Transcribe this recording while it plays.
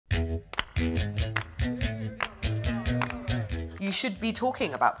You should be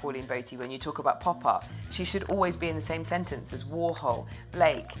talking about Pauline Boty when you talk about pop art. She should always be in the same sentence as Warhol,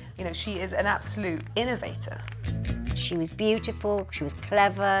 Blake. You know, she is an absolute innovator. She was beautiful, she was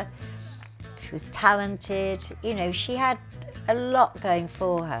clever, she was talented. You know, she had a lot going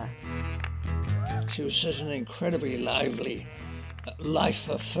for her. She was such an incredibly lively,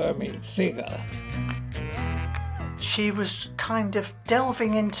 life-affirming figure. She was kind of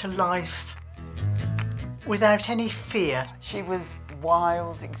delving into life without any fear. She was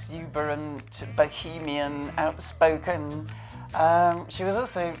wild, exuberant, bohemian, outspoken. She was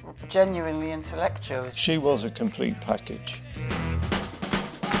also genuinely intellectual. She was a complete package.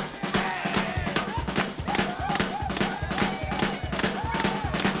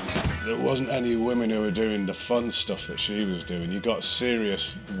 There wasn't any women who were doing the fun stuff that she was doing. You got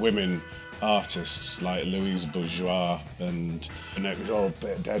serious women artists like Louise Bourgeois, and it was all a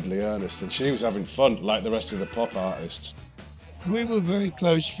bit deadly earnest, and she was having fun like the rest of the pop artists. We were very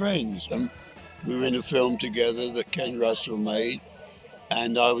close friends. We were in a film together that Ken Russell made,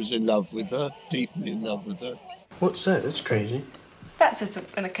 and I was in love with her, deeply in love with her. What's that? That's crazy. That's just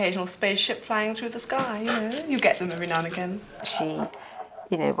an occasional spaceship flying through the sky, you know. You get them every now and again. She,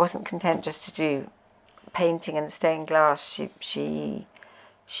 you know, wasn't content just to do painting and stained glass.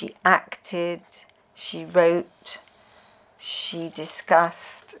 She acted, she wrote, she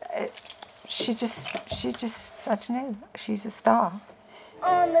discussed. She just, I don't know, she's a star.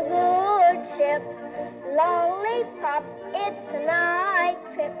 On the good ship, lollipop, it's a night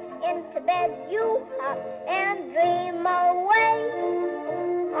trip. Into bed you hop and dream away.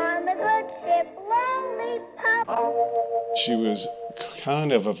 On the good ship, lollipop. She was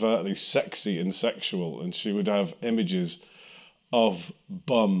kind of overtly sexy and sexual, and she would have images of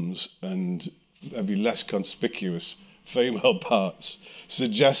bums and maybe less conspicuous female parts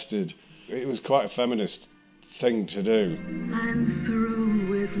suggested. It was quite a feminist thing to do. I'm through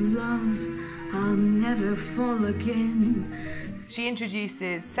with love, I'll never fall again. She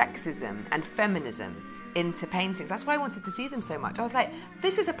introduces sexism and feminism into paintings. That's why I wanted to see them so much. I was like,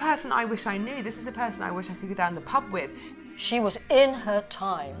 this is a person I wish I knew. This is a person I wish I could go down the pub with. She was in her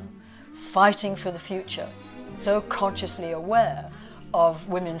time fighting for the future, so consciously aware of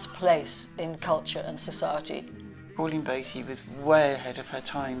women's place in culture and society. Pauline Boty was way ahead of her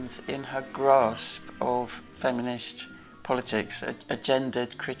times in her grasp of feminist politics, a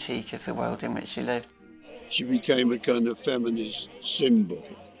gendered critique of the world in which she lived. She became a kind of feminist symbol,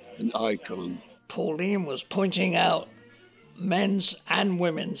 an icon. Pauline was pointing out men's and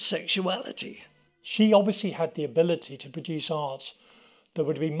women's sexuality. She obviously had the ability to produce art that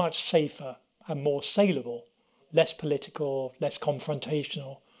would be much safer and more saleable, less political, less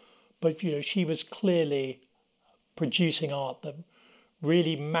confrontational. But, you know, she was clearly producing art that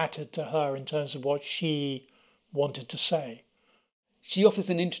really mattered to her in terms of what she wanted to say. She offers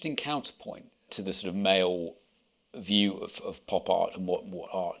an interesting counterpoint to the sort of male view of pop art and what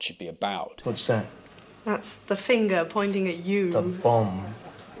art should be about. What's that? That's the finger pointing at you. The bomb.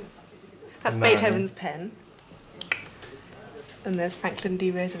 That's Beethoven's pen. And there's Franklin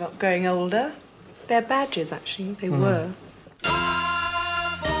D. Roosevelt growing older. They're badges, actually. They were.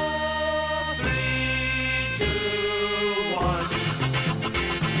 5, 4, 3, 2,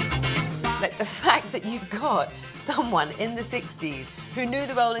 1. Like the fact that you've got someone in the 60s who knew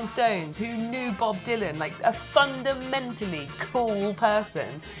the Rolling Stones, who knew Bob Dylan, like a fundamentally cool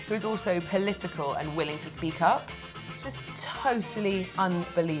person who's also political and willing to speak up. It's just totally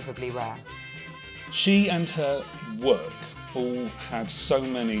unbelievably rare. She and her work all had so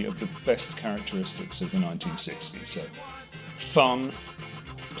many of the best characteristics of the 1960s. So fun,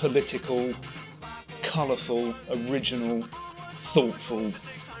 political, colourful, original, thoughtful,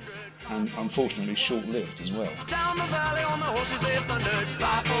 and unfortunately short-lived as well. Down the valley on the horses they thundered.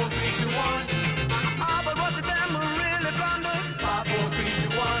 5, 4, 3, 2, 1. Ah, but was it them who really blundered? 5, 4, 3,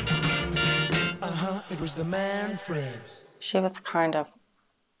 2, 1. It was the Manfreds. She was kind of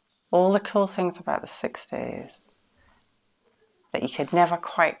all the cool things about the 60s that you could never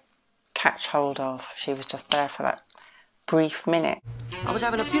quite catch hold of. She was just there for that brief minute. I was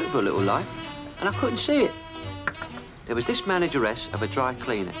having a beautiful little life, and I couldn't see it. There was this manageress of a dry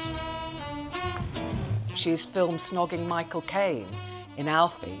cleaner. She's filmed snogging Michael Caine in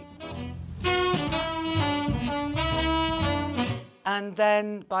Alfie. And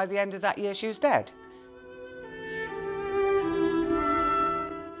then, by the end of that year, she was dead.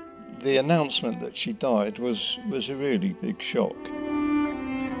 The announcement that she died was a really big shock.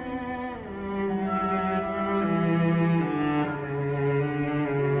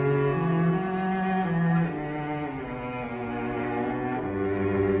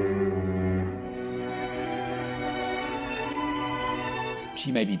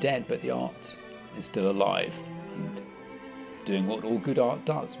 she may be dead, but the art is still alive and doing what all good art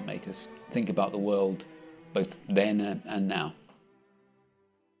does, make us think about the world both then and now.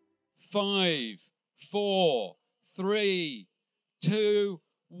 5, 4, 3, 2,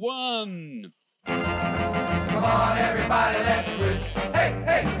 1. Come on, everybody, let's twist. Hey,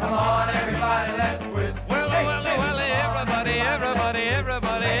 hey, come on, everybody, let's twist. Well,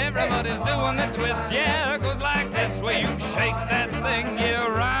 everybody's doing the twist. Yeah, it goes like this, where you shake that thing, yeah,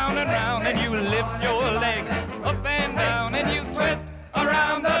 round and round, and you lift your leg up and down, and you twist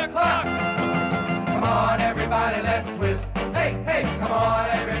around the clock. Come on, everybody, let's twist. Hey, hey, come on,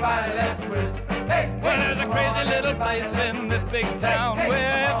 everybody, let's twist. Hey, well, there's a crazy little place in this big town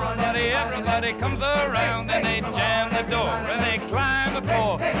where everybody comes around and they jam